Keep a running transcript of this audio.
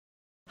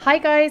Hi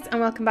guys,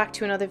 and welcome back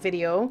to another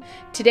video.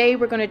 Today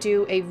we're going to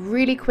do a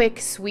really quick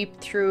sweep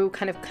through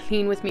kind of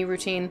clean with me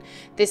routine.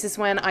 This is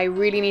when I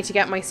really need to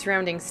get my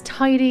surroundings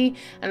tidy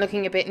and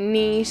looking a bit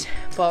neat,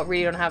 but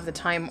really don't have the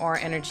time or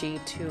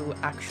energy to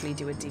actually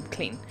do a deep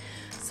clean.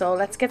 So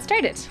let's get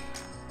started.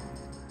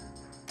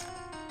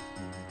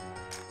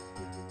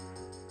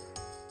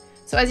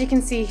 So as you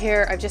can see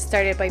here, I've just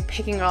started by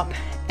picking up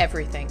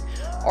everything.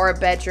 Our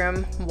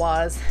bedroom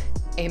was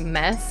a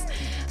mess.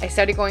 I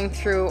started going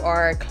through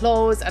our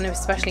clothes, and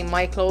especially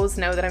my clothes.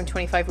 Now that I'm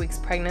 25 weeks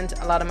pregnant,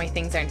 a lot of my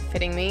things aren't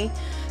fitting me.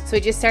 So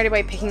I just started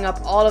by picking up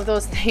all of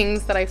those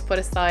things that I've put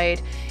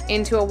aside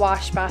into a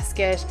wash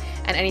basket,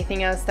 and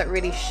anything else that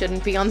really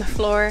shouldn't be on the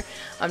floor.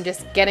 I'm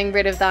just getting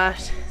rid of that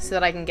so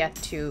that I can get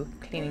to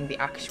cleaning the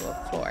actual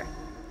floor.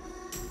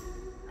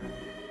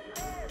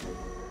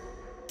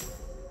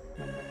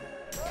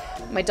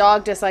 My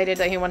dog decided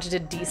that he wanted to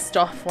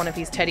de-stuff one of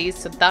his teddies,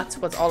 so that's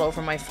what's all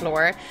over my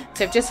floor.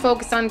 So I've just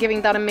focused on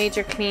giving that a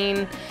major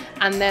clean,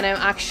 and then I'm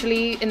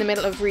actually in the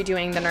middle of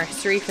redoing the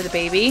nursery for the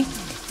baby.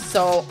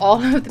 So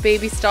all of the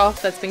baby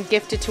stuff that's been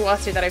gifted to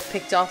us or that I've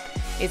picked up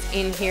is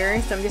in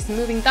here. So I'm just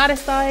moving that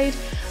aside,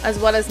 as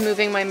well as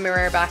moving my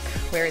mirror back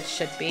where it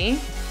should be.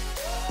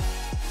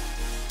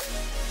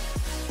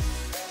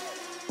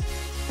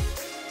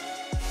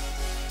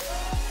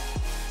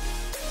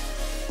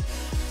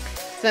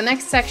 So the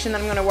next section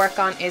that I'm going to work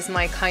on is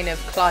my kind of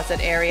closet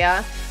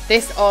area.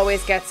 This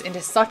always gets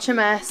into such a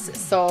mess,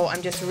 so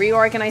I'm just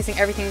reorganizing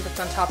everything that's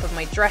on top of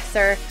my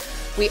dresser.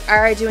 We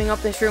are doing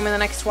up this room in the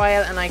next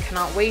while, and I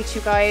cannot wait,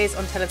 you guys,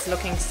 until it's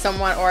looking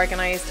somewhat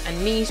organized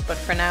and neat. But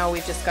for now,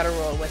 we've just got to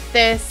roll with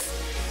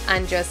this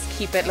and just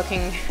keep it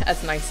looking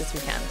as nice as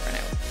we can for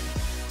now.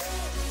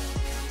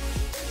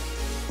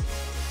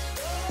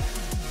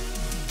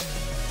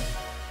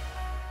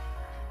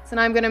 So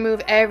now I'm going to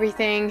move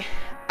everything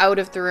out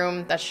of the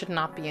room that should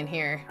not be in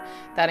here.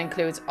 That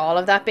includes all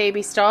of that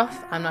baby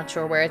stuff. I'm not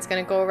sure where it's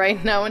going to go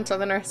right now until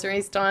the nursery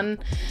is done.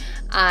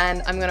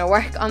 And I'm going to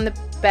work on the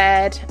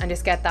bed and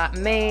just get that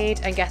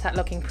made and get that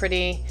looking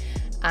pretty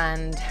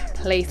and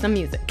play some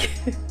music.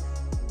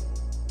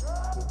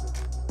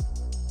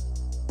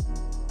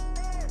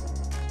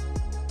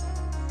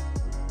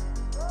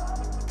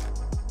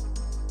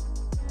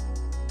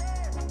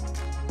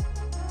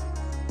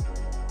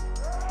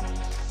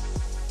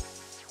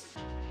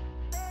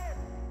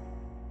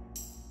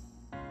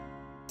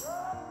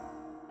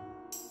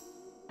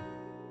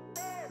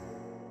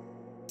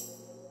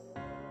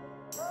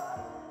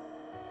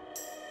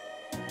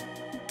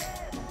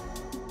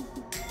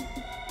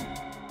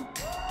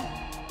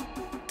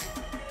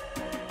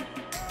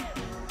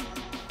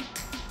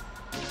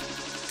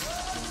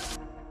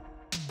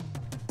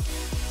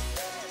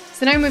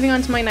 So now moving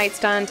on to my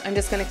nightstand, I'm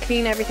just going to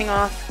clean everything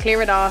off,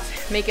 clear it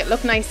off, make it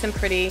look nice and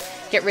pretty,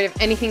 get rid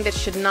of anything that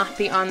should not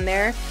be on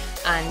there,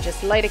 and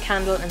just light a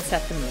candle and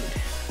set the mood.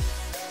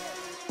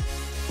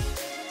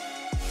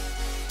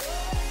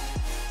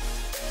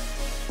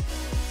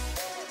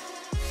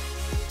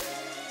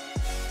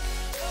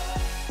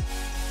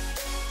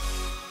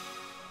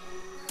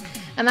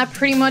 And that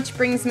pretty much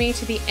brings me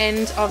to the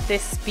end of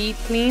this speed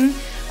clean.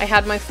 I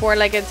had my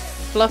four-legged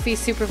fluffy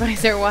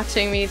supervisor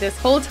watching me this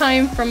whole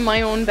time from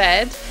my own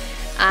bed,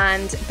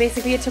 and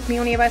basically it took me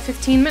only about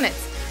 15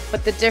 minutes,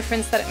 but the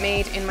difference that it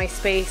made in my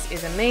space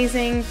is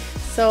amazing.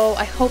 So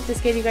I hope this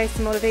gave you guys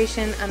some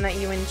motivation and that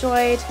you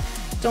enjoyed.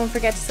 Don't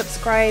forget to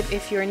subscribe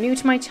if you're new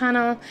to my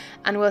channel,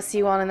 and we'll see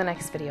you all in the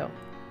next video.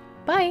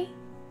 Bye!